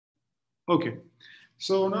Okay,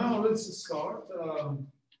 so now let's start.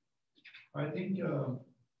 I think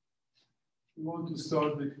we want to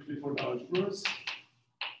start with Clifford Algebras.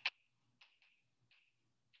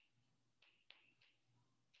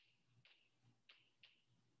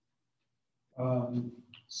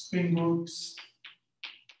 Spin groups.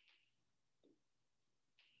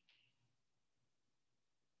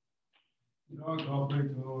 Log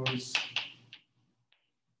operators.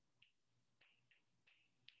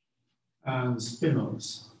 And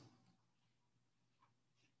spinors.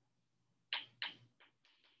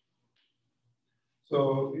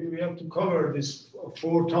 So we have to cover these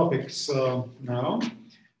 4 topics now.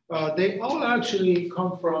 They all actually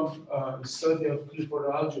come from the study of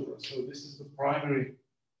Clifford algebra. So this is the primary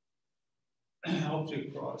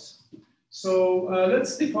object for us. So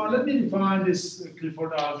let me define this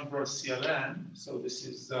Clifford algebra CLN. So this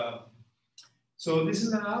is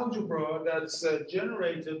an algebra that's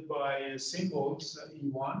generated by symbols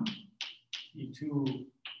E1, E2,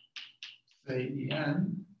 say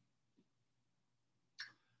En,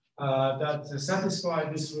 that satisfy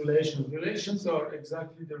this relation. Relations are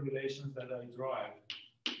exactly the relations that I derive.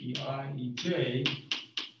 EI, EJ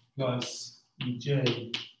plus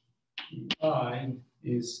EJ, EI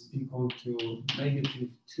is equal to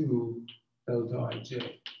 -2 delta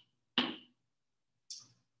IJ.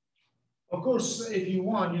 Of course, if you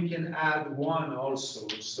want, you can add 1 also.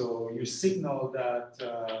 So you signal that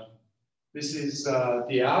this is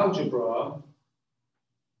the algebra.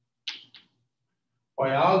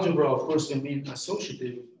 By algebra, of course, they mean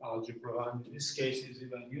associative algebra, and in this case, it's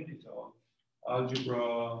even unital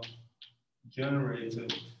algebra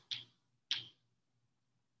generated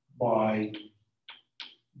by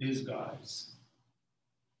these guys.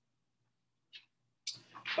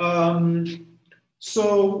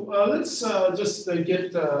 Let's just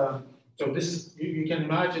get, so this is, you can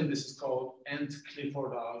imagine this is called nth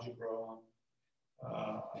Clifford algebra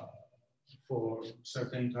for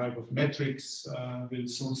certain type of metrics, we'll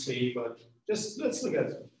soon see, but just let's look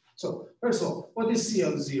at it. So first of all, what is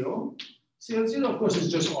CL0? CL0, of course, is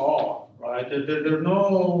just R, right? There are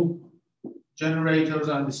no generators,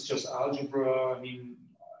 and it's just algebra. I mean,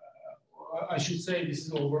 I should say this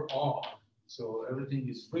is over R. So everything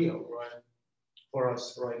is real, right? For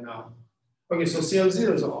us right now. Okay, so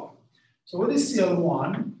CL0 is R. So what is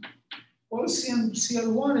CL1? Well,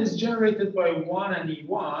 CL1 is generated by 1 and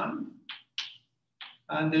E1.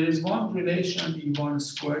 And there is one relation, E1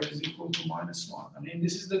 squared is equal to -1. I mean,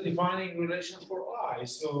 this is the defining relation for I.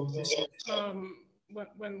 So this is,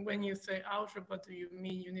 when you say algebra, do you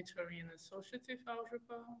mean unitary and associative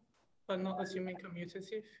algebra, but not assuming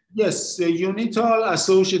commutative? Yes, unital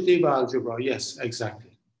associative algebra. Yes,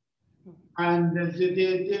 exactly. And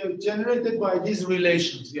they're generated by these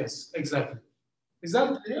relations. Yes, exactly. Is that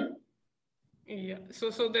clear? Yeah.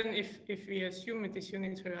 So then, if we assume it is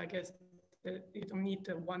unitary, I guess that you don't need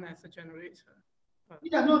the 1 as a generator. But...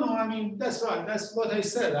 Yeah, no. I mean, that's right. That's what I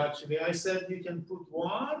said, actually. I said you can put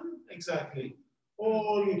 1, exactly.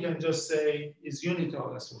 Or you can just say it's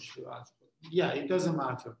unital associative algebra. Yeah, it doesn't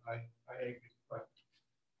matter. I agree. Right.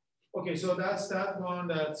 Okay, so that's that one.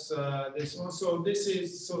 That's this one. So this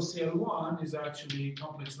is, so CL1 is actually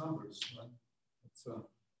complex numbers, right? So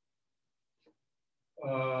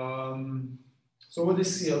what is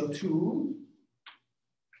CL2?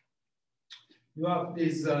 You have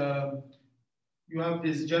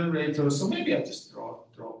this generator. So maybe I just drop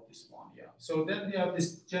this one. Yeah. So then we have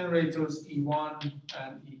these generators E1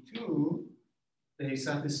 and E2. They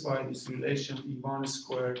satisfy this relation E1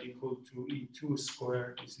 squared equal to E2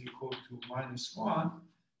 squared is equal to -1.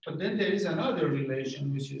 But then there is another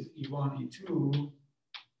relation, which is E1 E2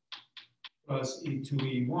 plus E2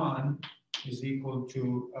 E1 is equal to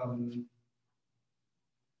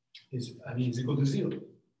is equal to 0,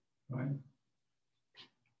 right?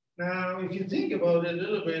 Now, if you think about it a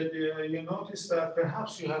little bit, you notice that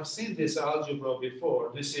perhaps you have seen this algebra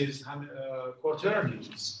before. This is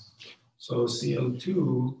quaternions. So CL2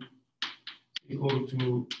 equal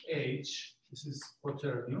to H. This is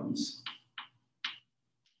quaternions,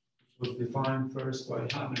 which was defined first by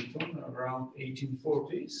Hamilton around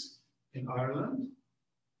 1840s in Ireland,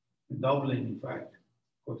 in Dublin, in fact,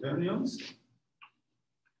 quaternions.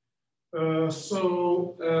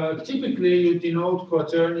 Typically you denote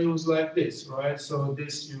quaternions like this, right? So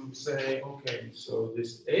this you say, okay, so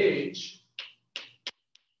this H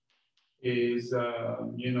is,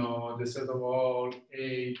 the set of all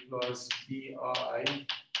A plus BI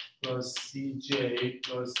plus CJ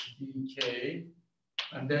plus DK.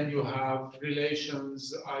 And then you have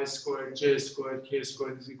relations I squared, J squared, K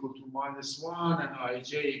squared is equal to -1, and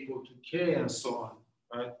IJ equal to K, and so on,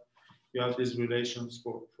 right? you have these relations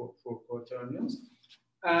for quaternions.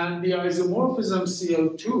 And the isomorphism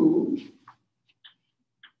Cl2,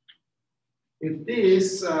 with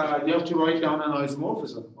this, you have to write down an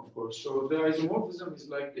isomorphism, of course. So the isomorphism is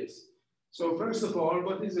like this. So first of all,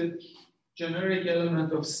 what is a generic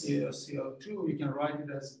element of Cl2? You can write it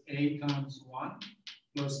as A times 1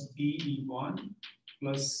 plus BE1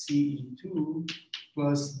 plus CE2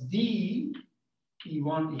 plus D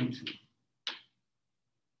E1, E2.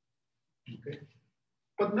 Okay.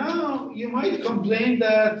 But now you might complain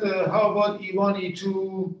that how about E1,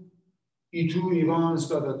 E2, E2, E1,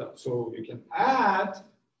 da, da, da. So you can add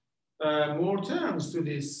more terms to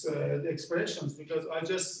these expressions because I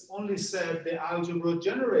just only said the algebra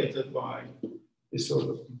generated by this sort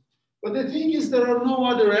of thing. But the thing is there are no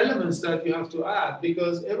other elements that you have to add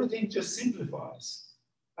because everything just simplifies.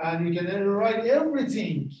 And you can write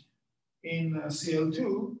everything in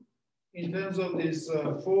Cl2 in terms of these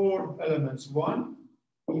 4 elements, 1,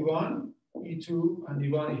 E1, E2, and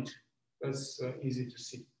E1, E2. That's easy to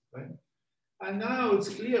see, right? And now it's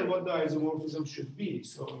clear what the isomorphism should be.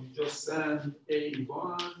 So you just send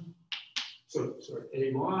A1,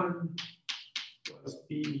 A1 plus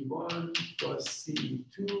B1 plus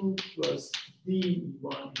C2 plus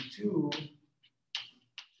D1, E2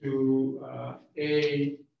 to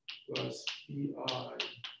A plus BI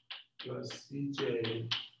plus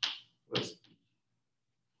CJ plus B.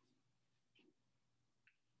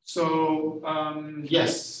 So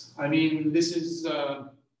yes, I mean, this is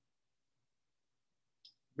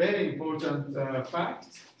very important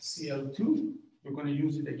fact. Cl2, we're going to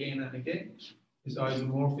use it again and again, is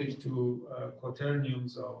isomorphic to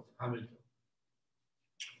quaternions of Hamilton.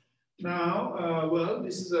 Now, well,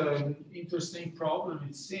 this is an interesting problem,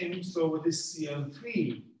 it seems. So with this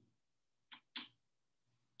Cl3,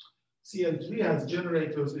 Cl3 has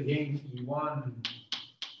generators again, E1,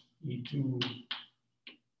 E2,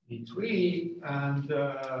 E3, and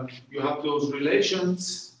you have those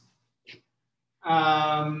relations.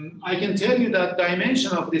 I can tell you that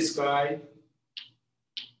dimension of this guy,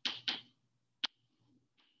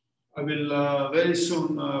 I will very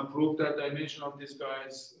soon prove that dimension of this guy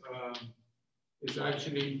is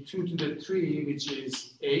actually 2 to the 3, which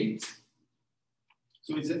is 8.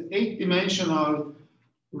 So it's an 8-dimensional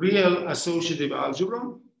real associative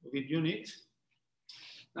algebra with unit.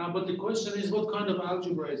 Now, but the question is, what kind of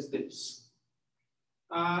algebra is this?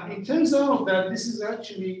 It turns out that this is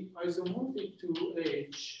actually isomorphic to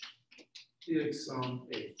H, direct sum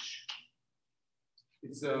H.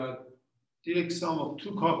 It's a direct sum of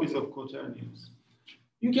 2 copies of quaternions.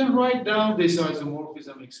 You can write down this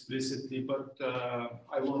isomorphism explicitly, but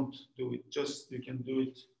I won't do it. Just you can do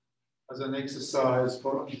it as an exercise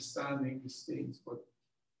for understanding these things, but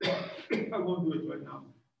I won't do it right now.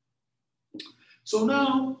 So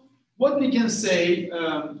now, what we can say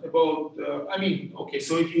about, I mean, okay,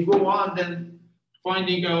 so if you go on, then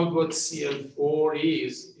finding out what Cl4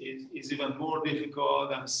 is even more difficult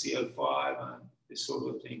than Cl5, and this sort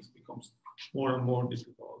of things becomes more and more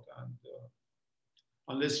difficult, and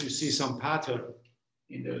unless you see some pattern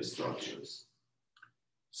in their structures.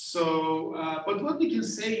 So, but what we can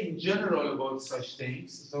say in general about such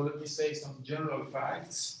things, so let me say some general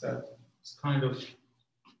facts that is kind of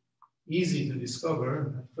easy to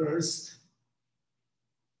discover at first.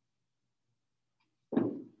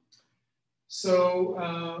 So,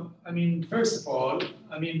 I mean, first of all,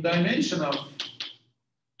 I mean, dimension of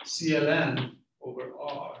CLN over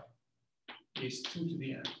R is 2 to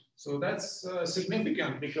the n. So that's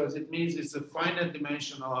significant because it means it's a finite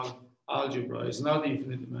dimensional algebra. It's not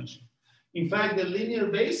infinite dimension. In fact, the linear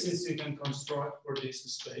basis you can construct for this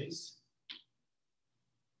space,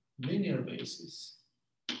 linear basis,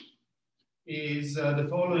 is the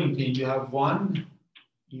following thing. You have 1,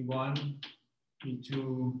 E1,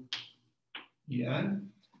 E2, En,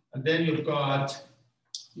 and then you've got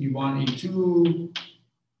E1, E2,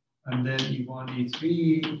 and then E1,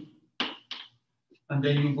 E3, and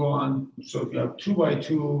then you go on, so you have 2 by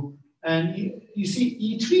 2, and you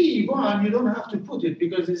see E3, E1, you don't have to put it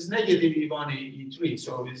because it's negative E1, E3,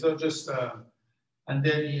 so it's not just, and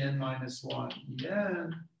then En minus 1,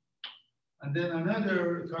 En, and then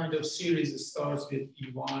another kind of series starts with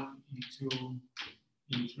E1, E2,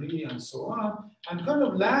 E3, and so on. And kind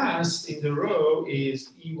of last in the row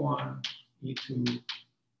is E1, E2,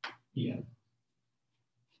 En,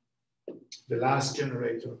 the last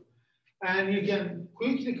generator. And you can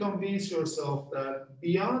quickly convince yourself that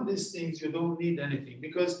beyond these things, you don't need anything.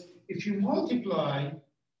 Because if you multiply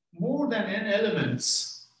more than n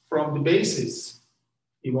elements from the basis,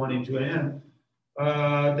 E1 into n,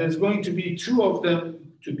 there's going to be 2 of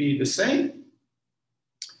them to be the same.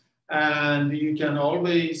 And you can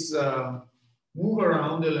always move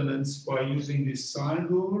around elements by using these sign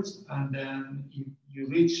rules, and then you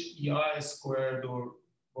reach EI squared or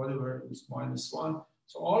whatever is -1.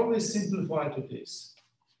 So always simplify to this.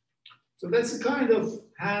 So that's a kind of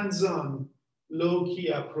hands-on, low-key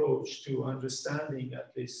approach to understanding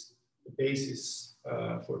at least the basis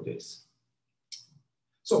for this.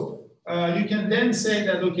 So you can then say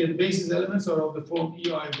that, okay, the basis elements are of the form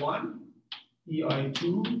EI1,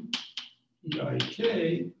 EI2,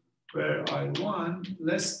 EIK, where I1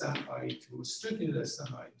 less than I2, strictly less than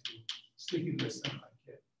I2, strictly less than IK.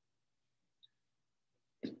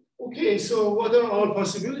 Okay, so what are all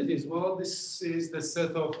possibilities? Well, this is the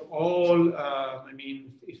set of all, I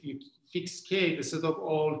mean, if you fix K, the set of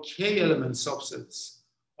all K element subsets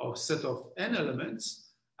of set of N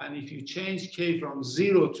elements. And if you change K from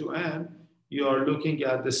 0 to N, you are looking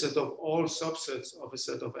at the set of all subsets of a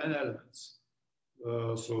set of N elements.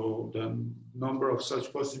 So the number of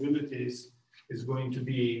such possibilities is going to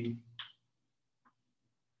be,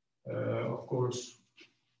 of course,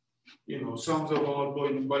 you know, sums of all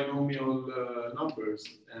binomial numbers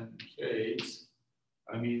and K's.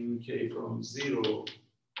 I mean, K from 0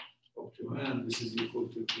 up to N, this is equal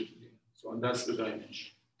to 2 to the N. So, and that's the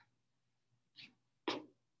dimension.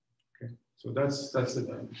 Okay, so that's the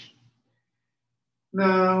dimension.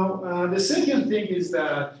 Now, the second thing is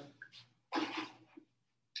that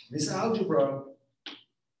this algebra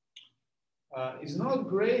is not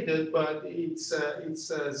graded, but it's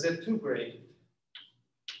Z2 graded.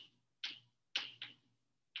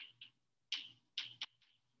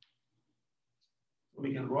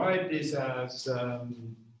 We can write this as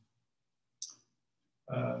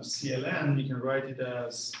CLN. We can write it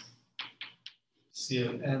as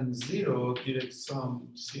CLN0 direct sum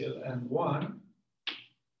CLN1.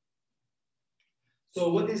 So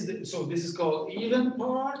what is the, so this is called even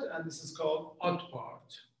part and this is called odd part.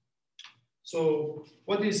 So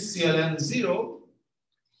what is CLN0?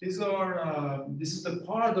 These are, this is the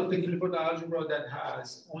part of the Clifford algebra that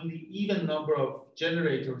has only even number of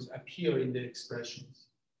generators appear in the expressions.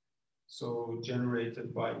 So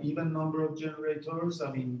generated by even number of generators,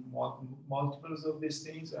 I mean multiples of these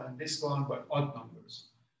things, and this one by odd numbers.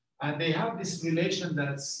 And they have this relation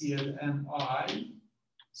that CLNI,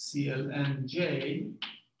 CLNJ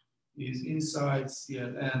is inside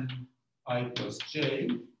CLNI plus J.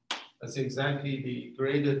 That's exactly the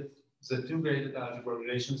graded, the two graded algebra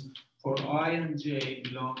relations for I and J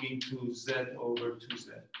belonging to Z over 2Z.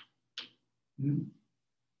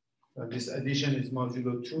 This addition is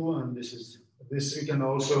modulo 2, and this you can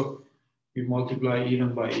also, you multiply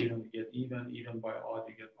even by even, you get even by odd,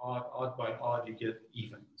 you get odd by odd, you get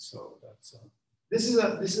even. So that's this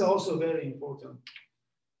is also a very important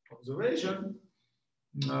observation.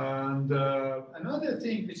 And another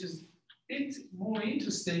thing which is a bit more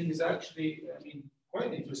interesting is actually, I mean,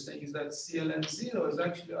 quite interesting, is that CLN0 is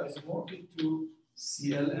actually isomorphic to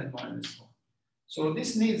CLN minus 1. So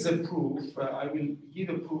this needs a proof. I will give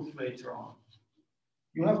a proof later on.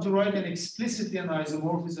 You have to write an explicitly an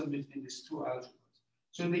isomorphism between these two algebras.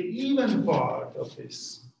 So the even part of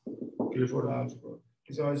this Clifford algebra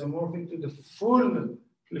is isomorphic to the full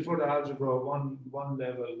Clifford algebra one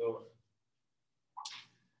level lower.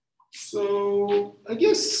 So I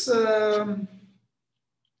guess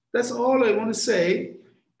that's all I want to say.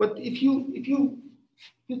 But if you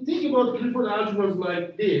think about Clifford algebras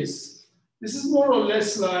like this is more or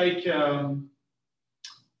less like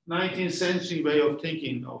 19th century way of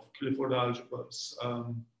thinking of Clifford algebras.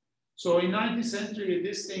 So in 19th century,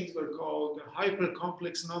 these things were called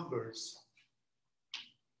hypercomplex numbers,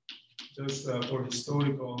 just for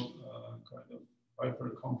historical kind of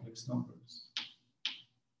hypercomplex numbers.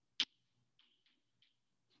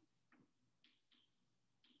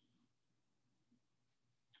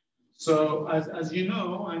 So as you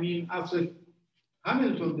know, I mean, after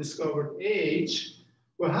Hamilton discovered H,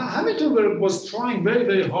 well, Hamilton was trying very,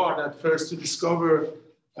 very hard at first to discover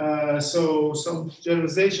so some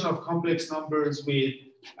generalization of complex numbers with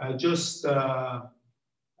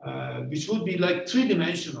which would be like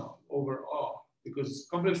three-dimensional over R, because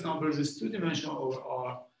complex numbers is two-dimensional over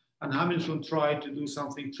R, and Hamilton tried to do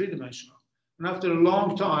something three-dimensional. And after a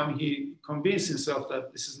long time, he convinced himself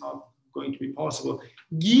that this is not going to be possible,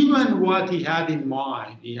 given what he had in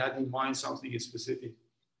mind. He had in mind something specific.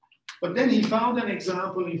 But then he found an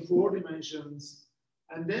example in 4 dimensions,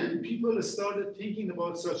 and then people started thinking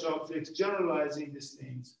about such objects, generalizing these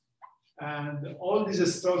things. And all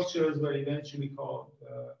these structures were eventually called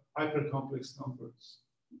hypercomplex numbers.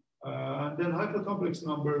 And then hypercomplex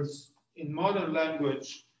numbers in modern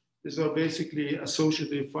language, these are basically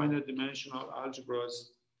associative finite dimensional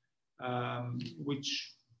algebras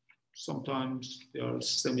which sometimes they are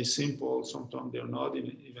semi-simple, sometimes they're not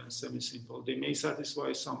even semi-simple. They may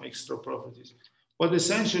satisfy some extra properties. But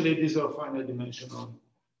essentially, these are finite dimensional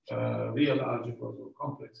real algebras or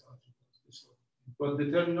complex algebras. But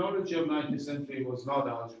the terminology of 19th century was not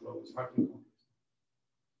algebra, it was highly complex.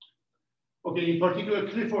 Okay, in particular,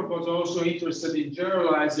 Clifford was also interested in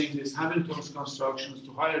generalizing these Hamilton's constructions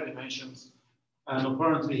to higher dimensions. And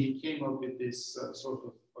apparently he came up with this sort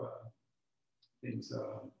of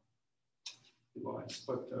device.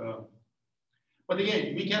 But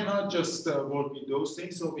again, we cannot just work with those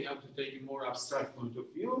things, so we have to take a more abstract point of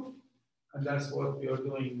view. And that's what we are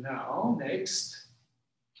doing now. Next.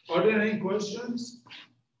 Are there any questions?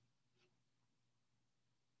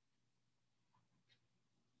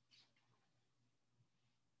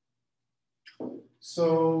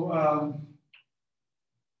 So,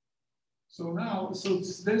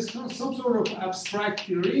 there's some sort of abstract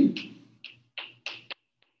theory.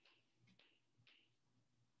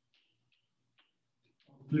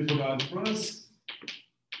 Clifford Algebras.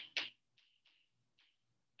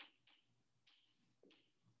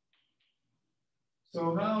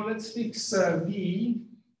 So now let's fix V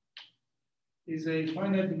is a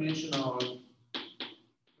finite dimensional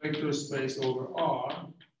vector space over R.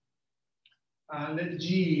 And let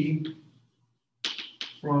G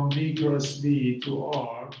from V cross V to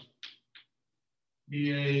R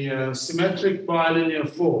be a symmetric bilinear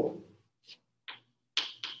form.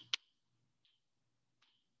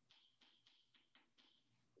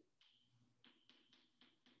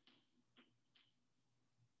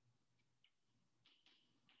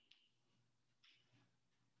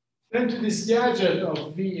 Then to this gadget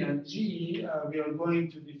of V and G, we are going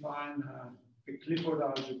to define the Clifford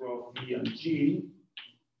algebra of V and G,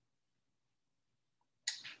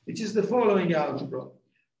 which is the following algebra.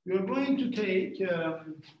 We are going to take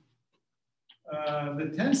the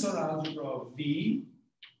tensor algebra of V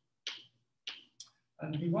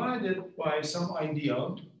and divide it by some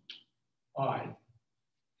ideal I.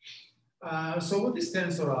 So what is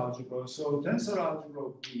tensor algebra? So tensor algebra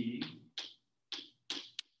of V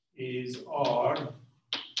is R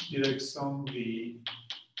direct sum V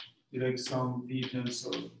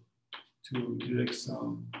tensor 2 direct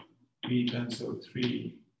sum V tensor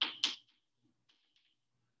 3.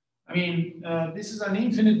 I mean, this is an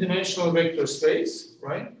infinite dimensional vector space,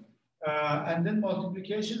 right? And then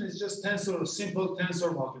multiplication is just simple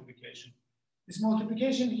tensor multiplication. This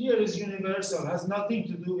multiplication here is universal, has nothing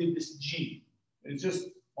to do with this G. It's just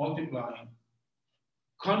multiplying.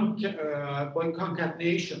 By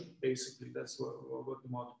concatenation, basically, that's what the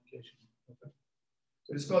multiplication is. Okay?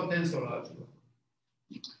 So it's called tensor algebra.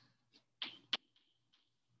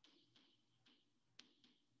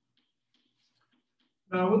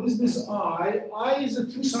 Now, what is this I? I is a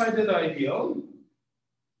two-sided ideal.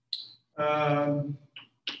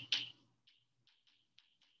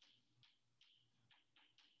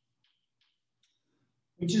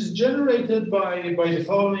 Which is generated by the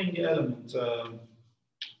following element.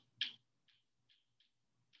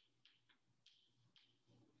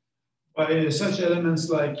 By such elements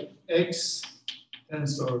like x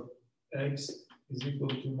tensor x is equal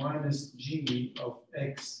to minus g of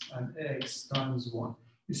x and x times 1.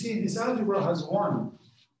 You see, this algebra has 1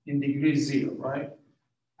 in degree 0, right?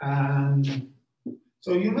 And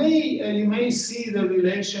so you may see the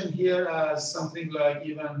relation here as something like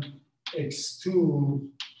even x2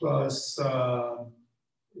 plus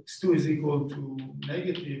x2 is equal to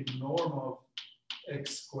negative norm of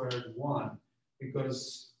x squared 1,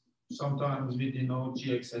 because sometimes we denote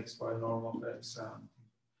gxx by norm of x.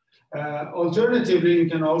 Alternatively, you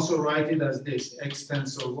can also write it as this, x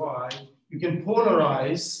tensor y. You can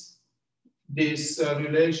polarize this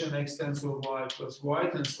relation x tensor y plus y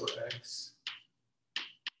tensor x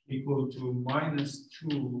equal to minus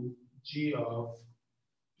 2 g of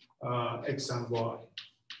x and y.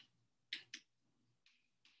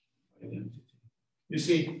 Identity. You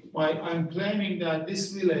see, I'm claiming that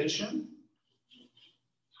this relation,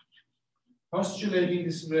 postulating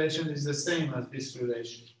this relation is the same as this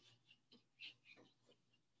relation.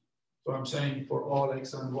 So I'm saying for all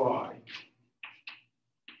x and y.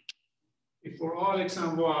 If for all x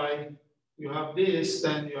and y, you have this,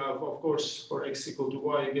 then you have, of course, for x equal to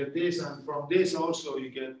y, you get this, and from this also you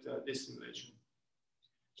get this relation.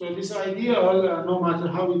 So this ideal, no matter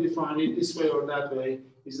how we define it, this way or that way,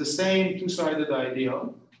 is the same two-sided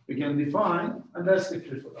ideal we can define, and that's the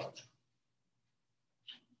Clifford algebra.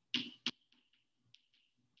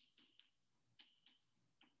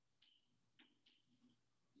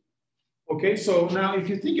 Okay, so now if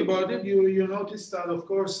you think about it, you notice that, of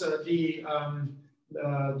course, the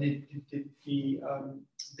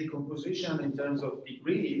decomposition in terms of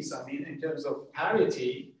degrees, I mean, in terms of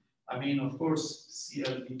parity, I mean, of course,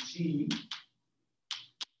 CLVG is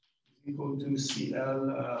equal to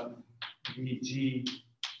CLVG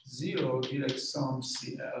 0 direct sum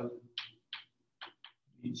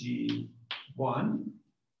CLVG 1.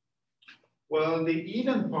 Well, the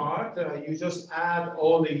even part, you just add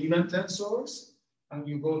all the even tensors and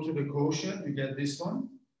you go to the quotient, you get this one.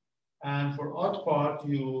 And for odd part,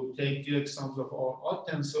 you take direct sums of all odd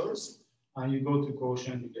tensors and you go to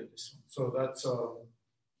quotient, you get this one. So that's,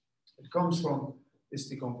 it comes from this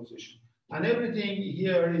decomposition. And everything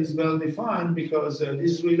here is well defined because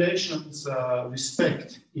these relations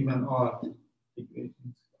respect even odd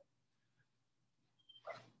equations.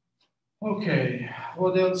 Okay,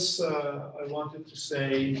 what else I wanted to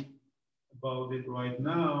say about it right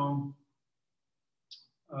now?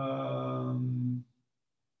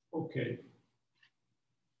 Okay,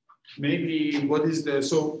 maybe what is the,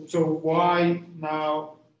 so why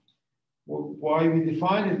now, why we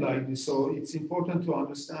define it like this? So it's important to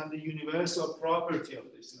understand the universal property of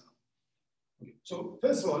this now. Okay. So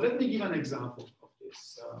first of all, let me give an example of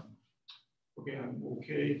this. Okay, I'm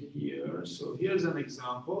okay here. So here's an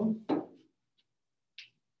example.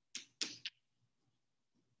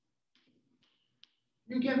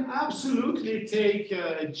 You can absolutely take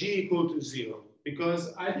G equal to 0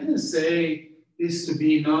 because I didn't say this to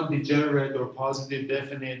be non-degenerate or positive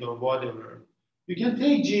definite or whatever. You can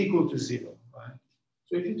take G equal to 0, right?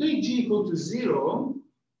 So if you take G equal to 0,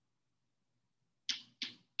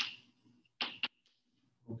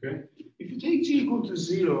 okay, if you take G equal to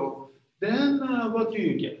 0, then what do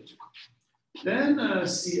you get? Then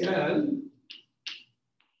CL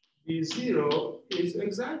V0 is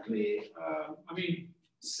exactly, I mean,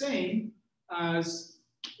 same as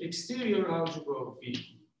exterior algebra of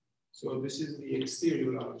V. So this is the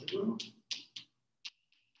exterior algebra.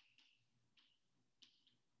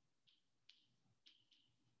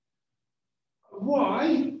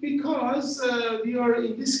 Why? Because we are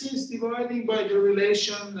in this case dividing by the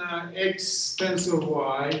relation x tensor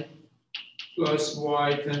y plus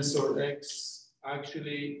y tensor x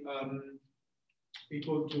actually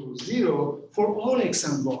equal to 0 for all x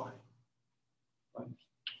and y. Right?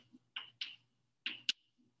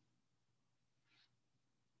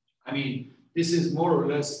 I mean, this is more or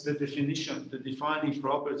less the definition, the defining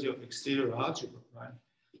property of exterior algebra, right?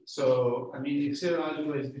 So, I mean, exterior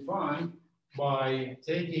algebra is defined by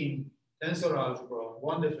taking tensor algebra,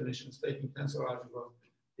 one definition is taking tensor algebra,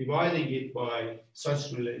 dividing it by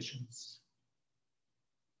such relations.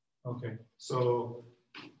 Okay, so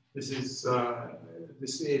this is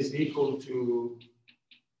equal to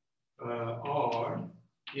R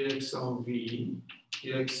direct sum V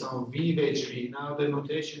direct sum V wedge V. Now the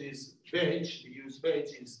notation is wedge, we use wedge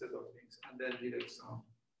instead of things, and then direct sum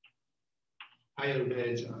higher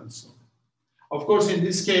wedge and so on. Of course, in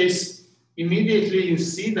this case, immediately you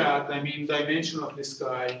see that, I mean, dimension of this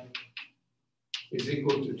guy is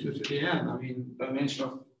equal to 2 to the n. I mean, dimension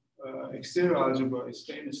of exterior algebra is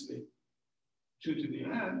famously 2 to the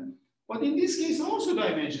n. But in this case, also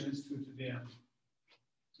dimension is 2 to the n.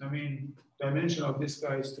 I mean, dimension of this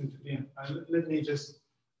guy is 2 to the n. And let me just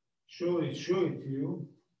show it to you.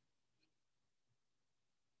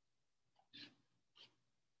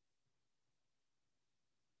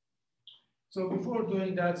 So before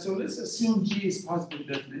doing that, so let's assume G is positive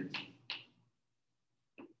definite.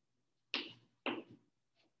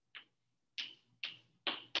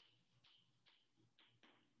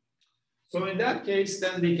 So in that case,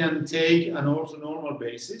 then we can take an orthonormal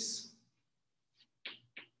basis.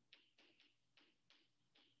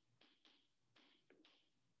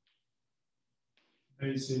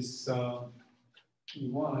 Basis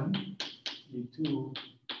E1, E2,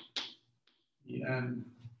 En,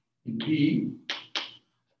 B.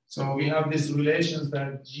 So we have these relations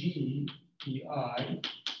that G, EI,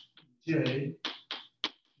 J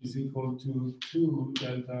is equal to 2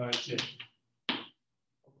 delta J.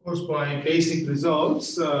 Of course, by basic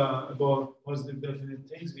results about positive definite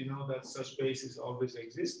things, we know that such bases always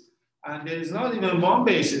exist. And there is not even one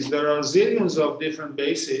basis. There are zillions of different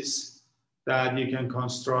bases that you can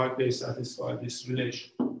construct. They satisfy this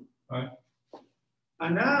relation, right?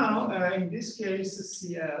 And now, in this case,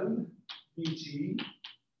 CL, VG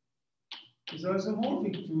is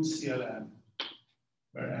isomorphic to CLM,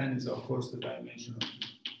 where n is, of course, the dimension of V.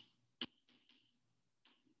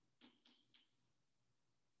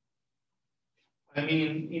 I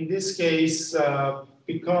mean, in this case,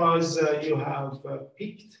 because you have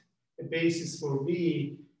picked a basis for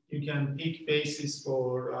V, you can pick basis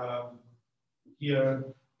for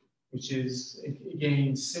here which is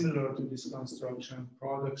again similar to this construction,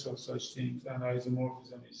 products of such things, and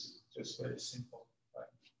isomorphism is just very simple. Right?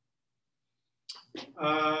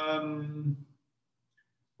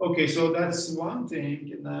 Okay, so that's one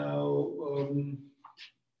thing.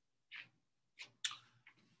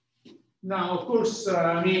 Now, of course,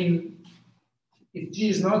 I mean, if G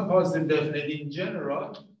is not positive definite in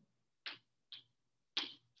general,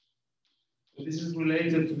 so this is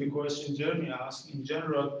related to the question Jeremy asked. In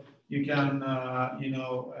general, you can,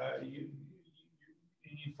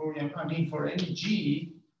 for any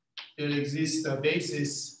G, there exists a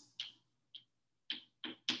basis.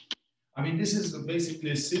 I mean, this is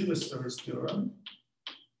basically Sylvester's theorem.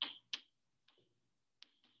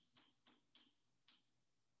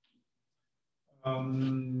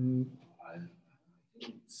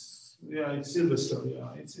 It's Sylvester,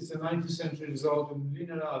 yeah. It's a 19th century result in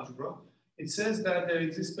linear algebra. It says that there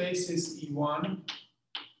exists basis E1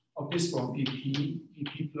 of this form,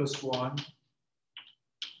 EP plus 1,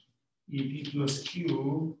 EP plus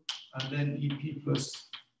Q, and then EP plus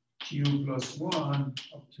Q plus 1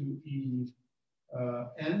 up to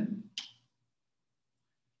En,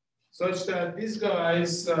 such that these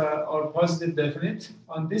guys are positive definite.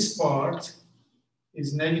 On this part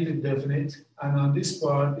is negative definite, and on this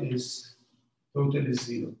part is totally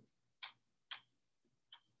zero.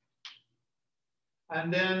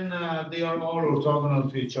 And then they are all orthogonal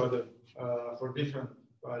to each other for different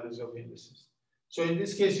values of indices. So in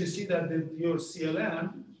this case, you see that your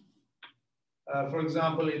CLM, for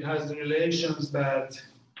example, it has the relations that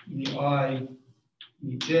EI,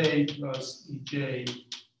 EJ plus EJ,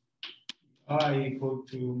 I equal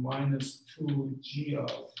to minus 2G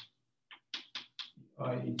of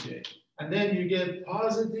I, EJ. And then you get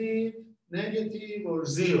positive, negative, or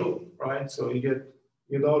zero, right? So you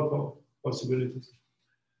get all possibilities.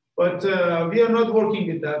 But we are not working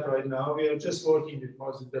with that right now. We are just working with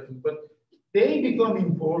positive definite. But they become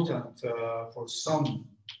important for some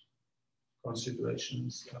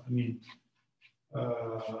considerations. I mean,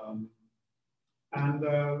 and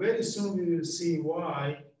very soon we will see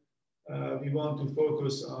why we want to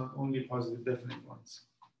focus on only positive definite ones.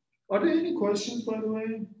 Are there any questions, by the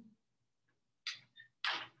way?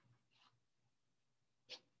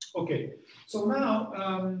 Okay, so now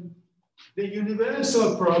the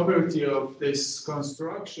universal property of this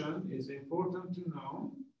construction is important to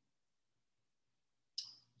know,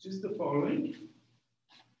 which is the following.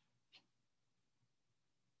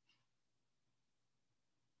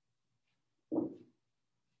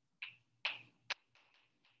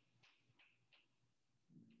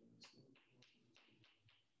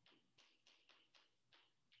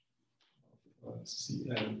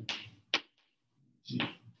 CLG.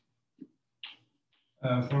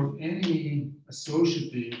 For any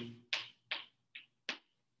associative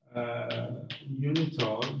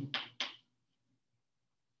unital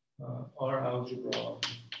R algebra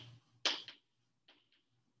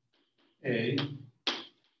A,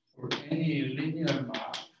 for any linear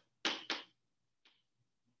map,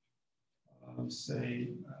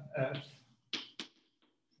 say F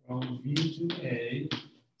from V to A,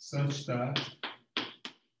 such that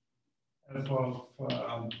F of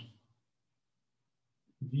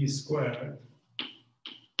V squared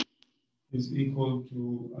is equal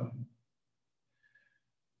to,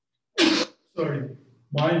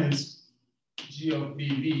 minus G of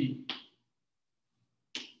BV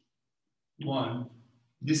 1.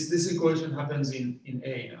 This equation happens in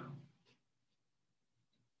A now.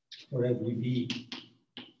 For every B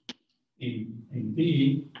in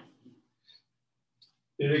B,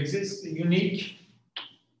 there exists a unique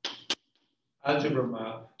algebra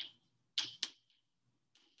map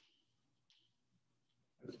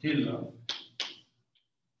Atiyah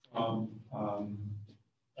from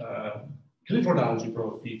Clifford algebra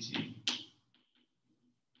of VG.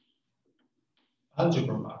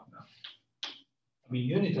 Algebra map now. I mean,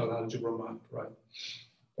 unital algebra map, right?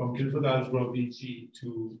 From Clifford algebra of VG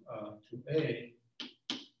to A,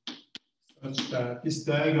 such that this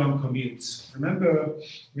diagram commutes. Remember,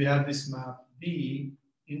 we have this map B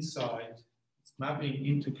inside, it's mapping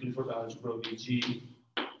into Clifford algebra VG.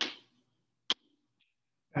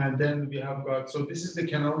 And then we have got, so this is the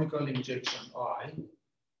canonical injection I,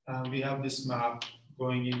 and we have this map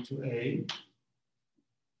going into A,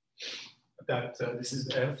 that this is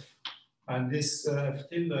F, and this F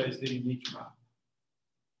tilde is the unique map.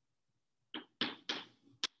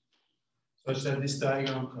 Such that this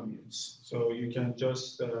diagram commutes. So you can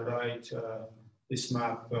just write this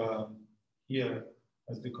map here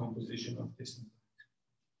as the composition of this map.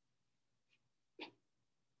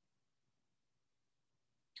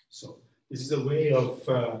 So this is a way of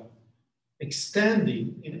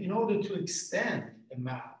extending, in order to extend a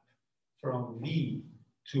map from V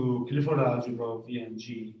to Clifford algebra of V and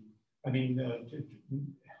G, in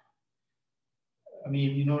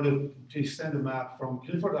order to extend a map from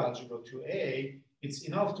Clifford algebra to A, it's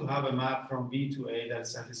enough to have a map from V to A that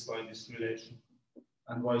satisfies this relation,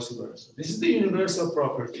 and vice versa. This is the universal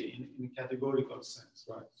property in a categorical sense,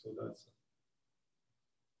 right? So that's,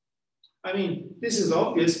 this is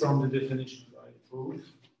obvious from the definition, right? Proof.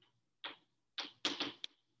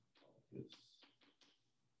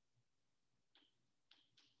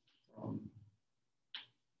 From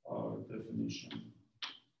our definition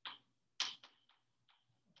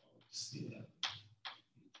of CL.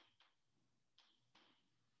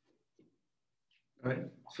 Right,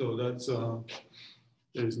 so that's,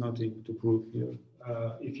 there is nothing to prove here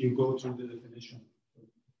if you go through the definition.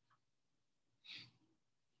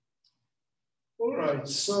 All right,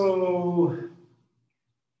 so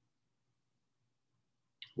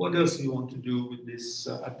what else do you want to do with this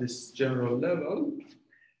at this general level?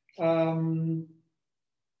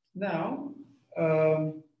 Now,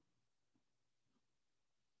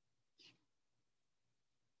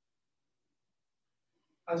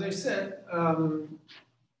 as I said,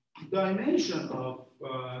 dimension of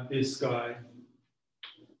this guy,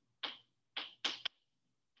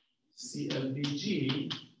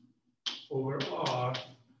 CLVG over R,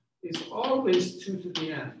 is always 2 to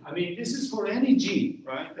the n. This is for any G,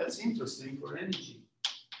 right? That's interesting, for any G.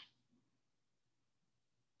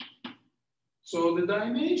 So the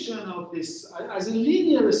dimension of this, as a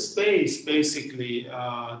linear space, basically,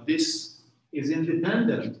 this is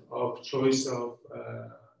independent of choice of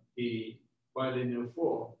the bilinear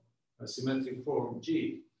form, a symmetric form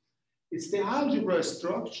G. It's the algebra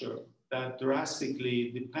structure that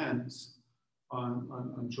drastically depends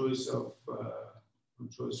on choice of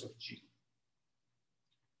G.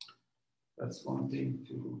 That's one thing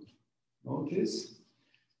to notice.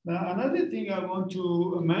 Now, another thing I want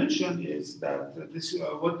to mention is that this,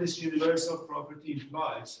 what this universal property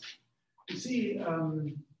implies. You see,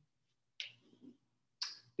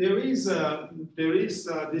 there is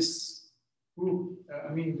this group,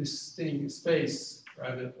 this thing, space,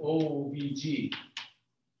 rather, OVG.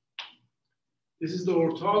 This is the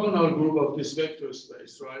orthogonal group of this vector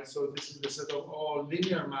space, right? So this is the set of all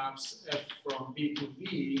linear maps F from V to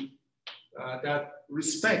V that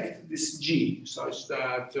respect this G, such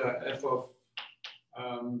that F of,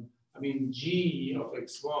 G of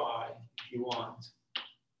XY, if you want,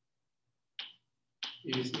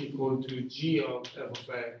 is equal to G of F of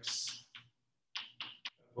X,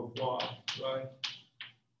 F of Y, right?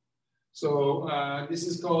 So this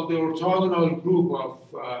is called the orthogonal group of,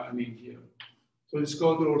 here. So it's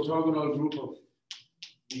called the orthogonal group of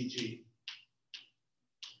VG.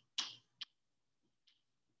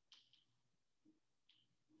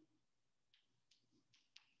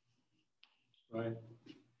 Right.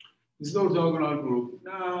 This is the orthogonal group.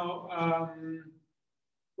 Now,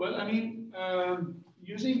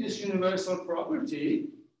 using this universal property,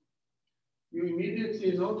 you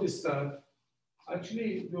immediately notice that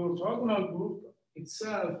actually the orthogonal group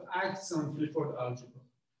itself acts on Clifford algebra,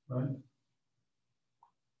 right?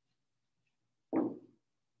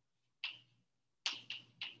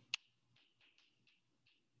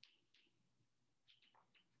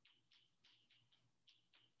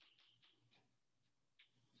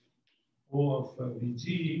 O of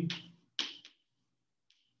VG,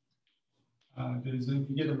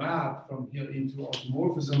 we get a map from here into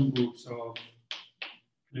automorphism groups of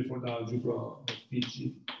Clifford algebra of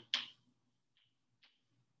VG.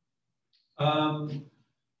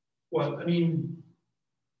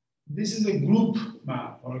 This is a group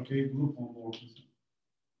map, okay, group homomorphism.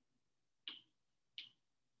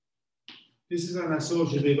 This is an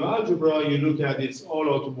associative algebra. You look at it's all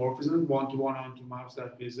automorphism, one-to-one onto maps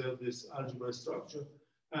that preserve this algebra structure.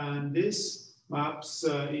 And this maps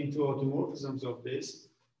into automorphisms of this.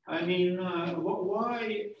 Why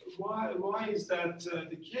is that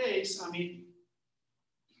the case?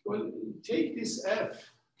 Well, take this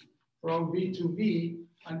F from V to V,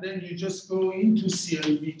 and then you just go into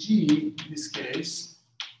CLVG in this case.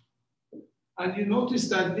 And you notice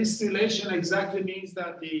that this relation exactly means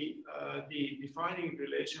that the defining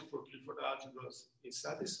relation for Clifford algebras is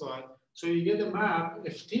satisfied. So you get a map,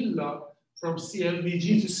 F tilde, from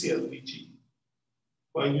CLVG to CLVG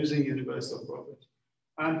by using universal property.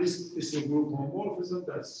 And this is a group homomorphism,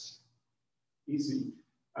 that's easy.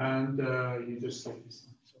 And you just get this.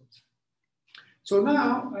 So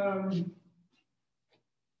now,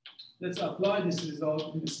 let's apply this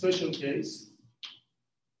result in a special case.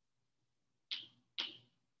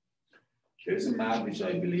 Here's a map which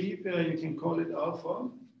I believe you can call it alpha.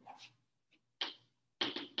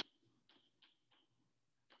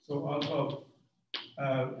 So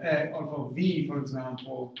alpha V, for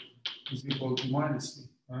example, is equal to minus V,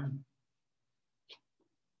 right?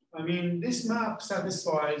 I mean, this map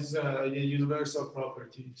satisfies the universal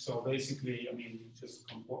property. So basically, I mean, you just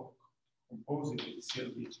compose it with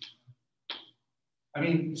CLBG. I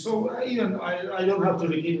mean, so even I don't have to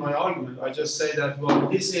repeat my argument. I just say that, well,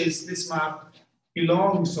 this map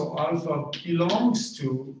belongs, so alpha belongs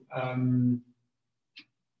to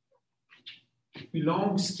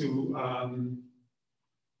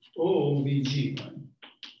OVG, right?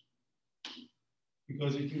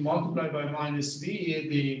 Because if you multiply by minus V,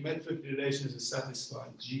 the metric relation is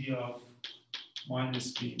satisfied. G of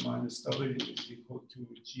minus V minus W is equal to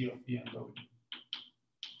G of V and W.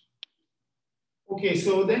 Okay,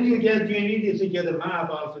 so then you immediately get a map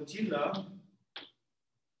alpha tilde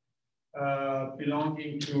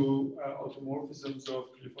belonging to automorphisms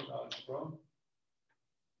of Clifford algebra.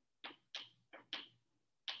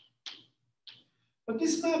 But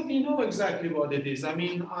this map, we know exactly what it is. I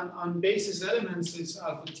mean, on basis elements, it's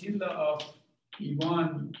alpha tilde of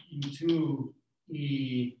E1, E2,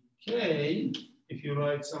 EK. If you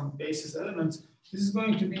write some basis elements, this is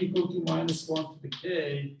going to be equal to minus 1 to the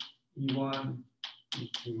K, E1,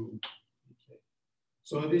 E2, EK.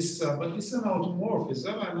 So this, but this is an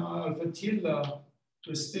automorphism, and alpha tilde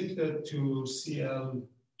restricted to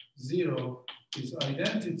CL0 is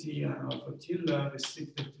identity, and alpha tilde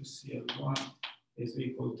restricted to CL1 is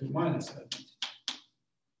equal to minus identity.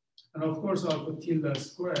 And of course, alpha tilde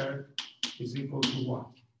squared is equal to 1.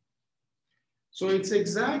 So it's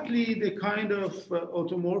exactly the kind of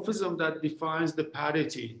automorphism that defines the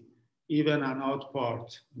parity, even and out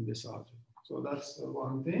part in this algebra. So that's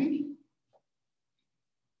one thing.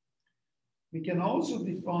 We can also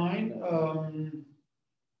define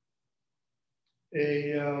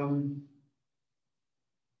a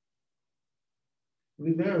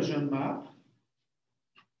reversion map,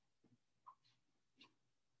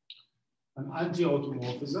 an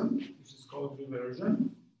anti-automorphism, which is called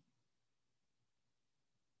reversion.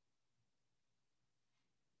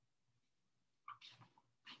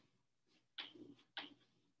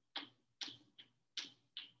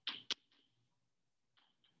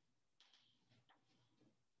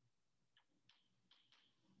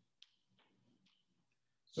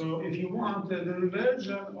 So if you want the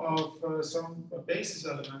reversion of some basis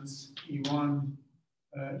elements, E1,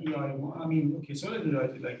 EI1, I mean, okay, so let me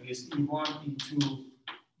write it like this. E1, E2,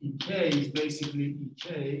 EK is basically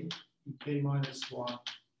EK minus 1,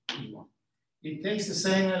 E1. It takes the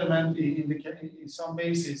same element in some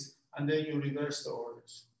basis, and then you reverse the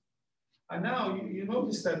orders. And now you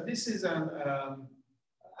notice that this is an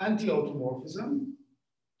anti-automorphism.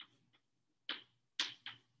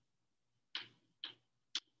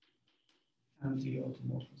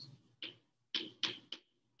 Anti-automorphism.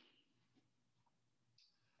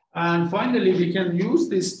 And finally, we can use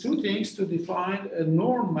these two things to define a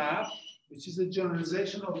norm map, which is a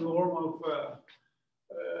generalization of norm of,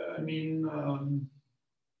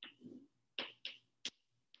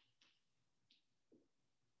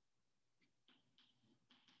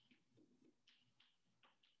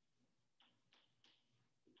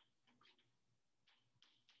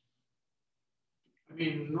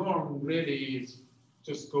 norm really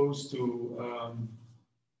just goes to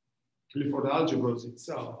Clifford Algebras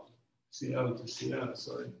itself, CL to CL,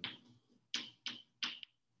 sorry.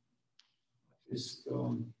 Just,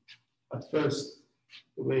 at first,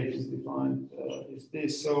 the way it is defined is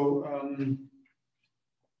this. So,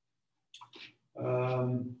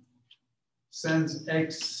 sends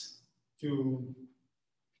X to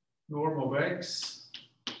norm of X,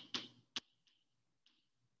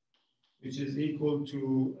 which is equal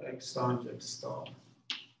to X times X star,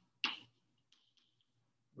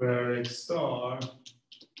 where X star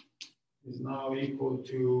is now equal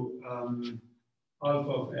to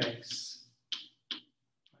alpha of X,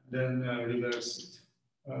 and then reverse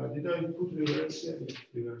it. Did I put reverse here? Yeah,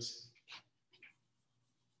 reverse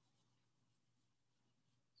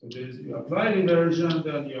it. So you apply reversion,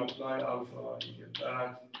 then you apply alpha, you get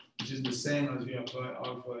that, which is the same as you apply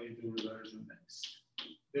alpha, you do reversion next.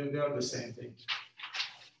 They are the same thing.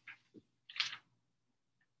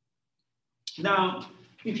 Now,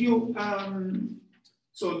 if you,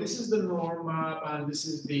 so this is the norm map, and this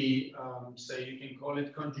is the, say you can call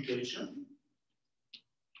it conjugation.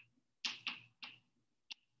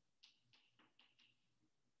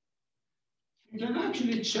 You can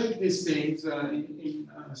actually check these things in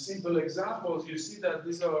simple examples. You see that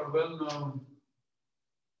these are well-known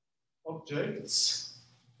objects.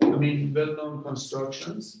 I mean, well-known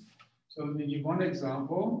constructions. So let me give one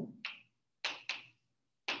example.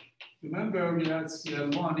 Remember, we had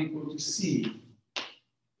CL1 equal to C.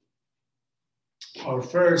 Our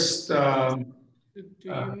first. Do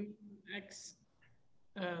you mean X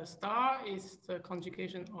star is the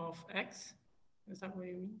conjugation of X? Is that what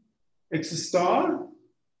you mean? X star?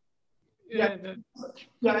 Yeah,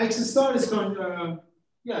 yeah, X star is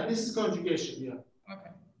yeah, this is conjugation, yeah.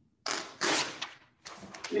 Okay.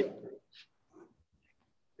 Yeah.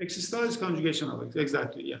 X star is conjugation of X,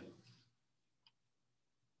 exactly, yeah.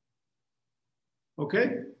 Okay?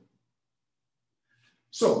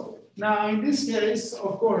 So, now in this case,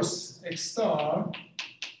 of course, X star,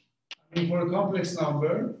 I mean, for a complex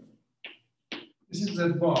number, this is Z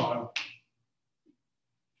bar.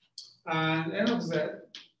 And N of Z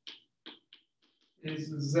is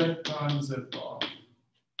Z times Z bar.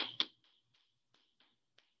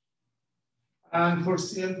 And for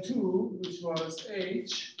CL2, which was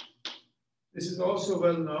H, this is also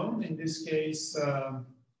well known. In this case,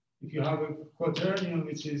 if you have a quaternion,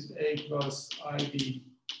 which is A plus IB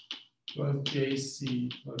plus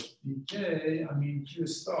JC plus BK, I mean, Q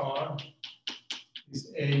star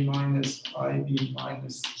is A minus IB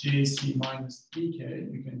minus JC minus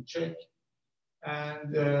BK. You can check.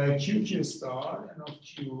 And QQ star, N of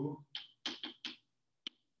Q,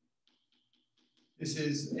 this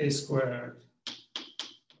is A squared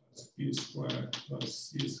plus B squared plus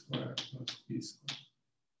C squared plus B squared.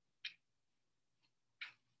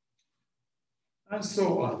 And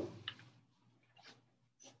so on.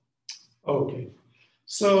 Okay,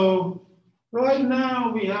 so right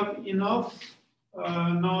now we have enough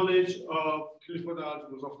knowledge of Clifford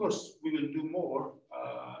algebras. Of course, we will do more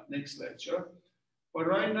next lecture. But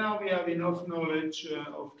right now we have enough knowledge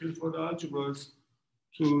of Clifford algebras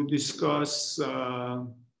to discuss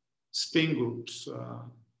spin groups.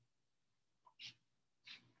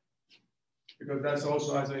 Because that's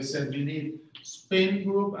also, as I said, we need spin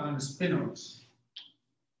group and spinors.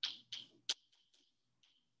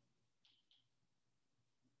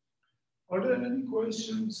 Are there any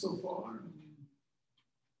questions so far?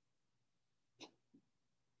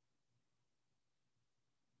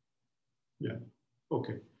 Yeah,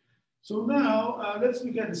 okay. So now let's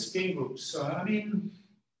look at the spin groups. I mean,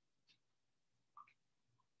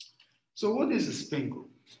 so what is a spin group?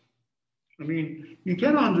 I mean, you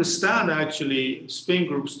can understand actually spin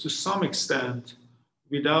groups to some extent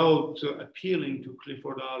without appealing to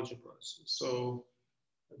Clifford algebras. So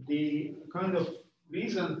the kind of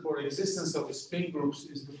reason for existence of spin groups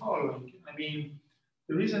is the following. I mean,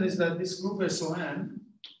 the reason is that this group SON,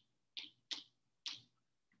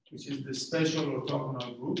 which is the special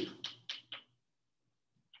orthogonal group,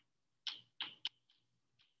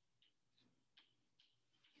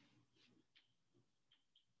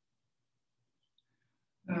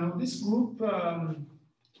 now this group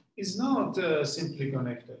is not simply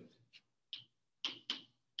connected.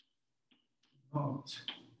 Not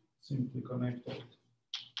simply connected.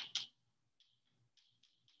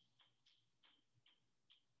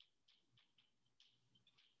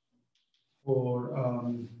 For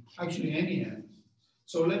actually any n.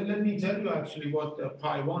 So let me tell you actually what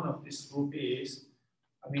pi1 of this group is.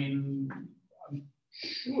 I mean, I'm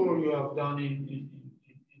sure you have done in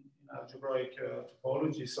algebraic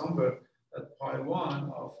topology somewhere that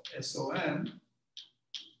pi1 of SON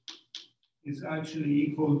is actually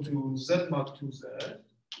equal to Z mod 2Z,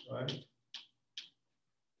 right?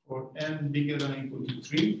 For n bigger than or equal to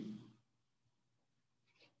 3.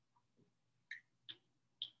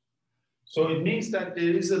 So it means that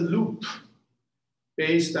there is a loop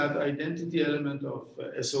based at identity element of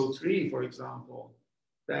SO3, for example,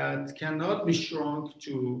 that cannot be shrunk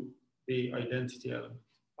to the identity element.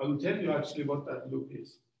 I will tell you actually what that loop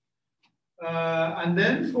is. And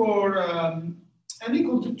then for n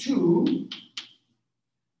equal to 2,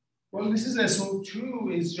 well, this is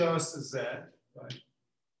SO2 is just a Z, right?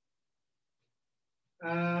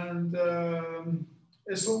 And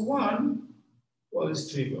SO1, well, it's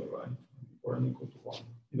trivial, right? Or n equal to 1,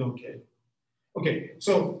 you don't care. Okay,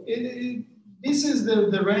 so this is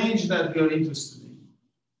the range that we are interested in.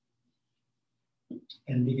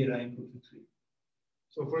 And bigger than equal to 3.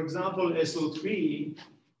 So for example, SO3,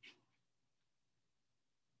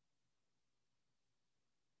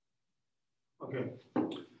 okay.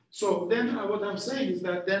 So then what I'm saying is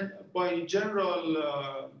that then by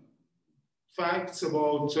general facts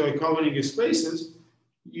about covering spaces,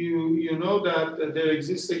 you know that there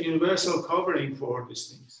exists a universal covering for these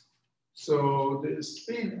things. So the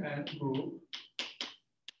spin n group,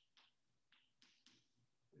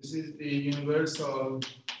 this is the universal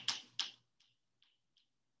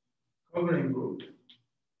covering group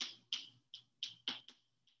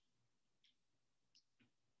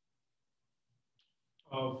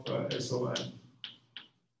of SON.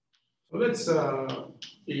 So let's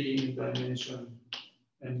be in dimension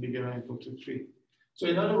n bigger than or equal to 3. So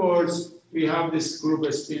in other words, we have this group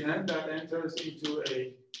spin n that enters into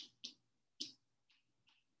a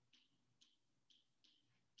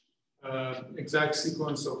exact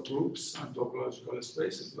sequence of groups and topological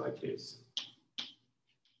spaces like this.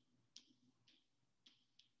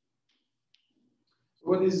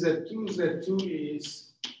 What is Z2? Z2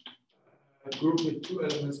 is a group with 2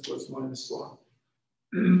 elements plus minus 1.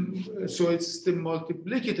 So it's the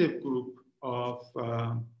multiplicative group of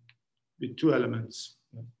with 2 elements.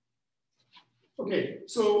 Okay,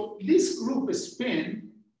 so this group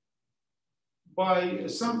spin by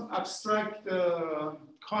some abstract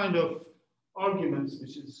kind of arguments,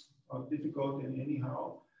 which is difficult in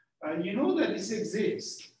anyhow. You know that this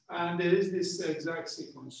exists, and there is this exact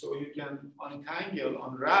sequence, so you can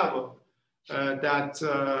unravel that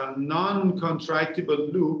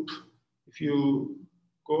non-contractible loop. If you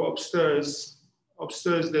go upstairs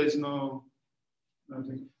there's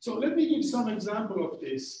nothing. So let me give some example of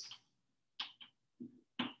this.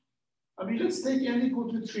 I mean, let's take n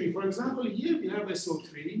equal to 3. For example, here we have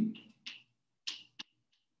SO3.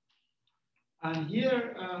 And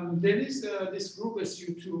here there is this group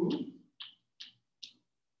SU2.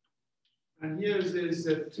 And here there is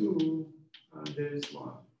Z2, and there is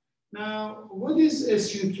 1. Now, what is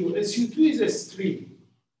SU2? SU2 is S3.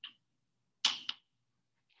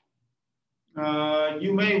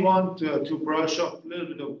 You may want to brush up a little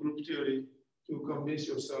bit of group theory to convince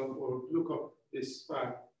yourself or look up this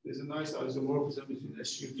fact. There's a nice isomorphism between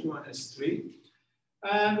SU2 and S3.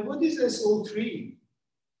 And what is SO3?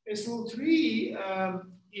 SO3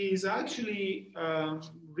 is actually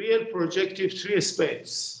real projective 3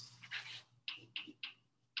 space.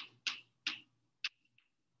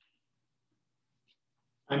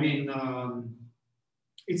 I mean,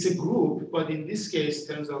 it's a group, but in this case,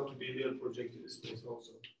 turns out to be real projective space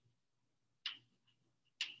also.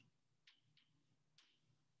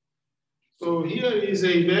 So here is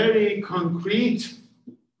a very concrete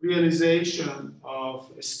realization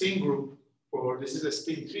of a spin group, or this is a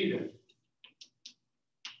spin 3 then.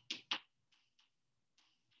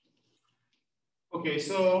 Okay,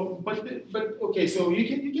 so okay, so you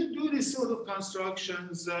can do this sort of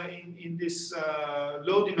constructions in this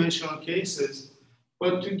low dimensional cases,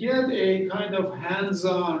 but to get a kind of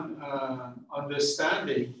hands-on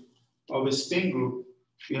understanding of a spin group,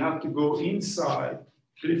 you have to go inside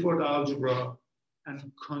Clifford algebra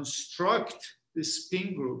and construct the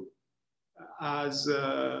spin group as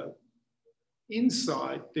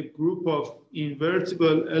inside the group of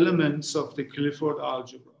invertible elements of the Clifford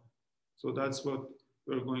algebra. So that's what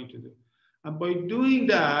we're going to do. And by doing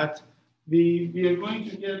that, we are going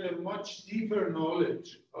to get a much deeper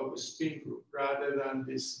knowledge of a spin group rather than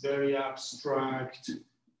this very abstract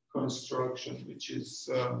construction, which is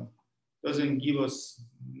doesn't give us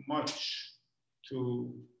much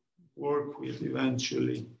to work with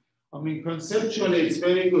eventually. I mean, conceptually it's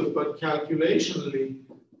very good, but calculationally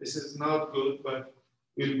this is not good, but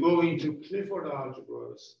we'll go into Clifford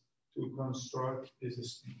algebras to construct this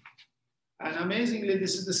spin. And amazingly,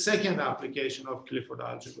 this is the second application of Clifford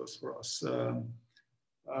algebras for us.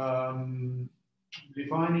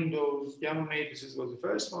 Defining those gamma matrices was the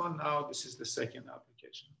first one. Now this is the second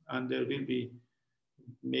application. And there will be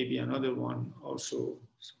maybe another one also.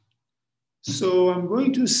 So I'm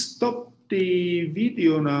going to stop the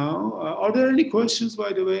video now. Are there any questions,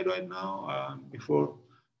 by the way, right now? Before,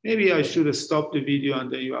 maybe I should have stopped the video and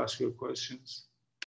then you ask your questions.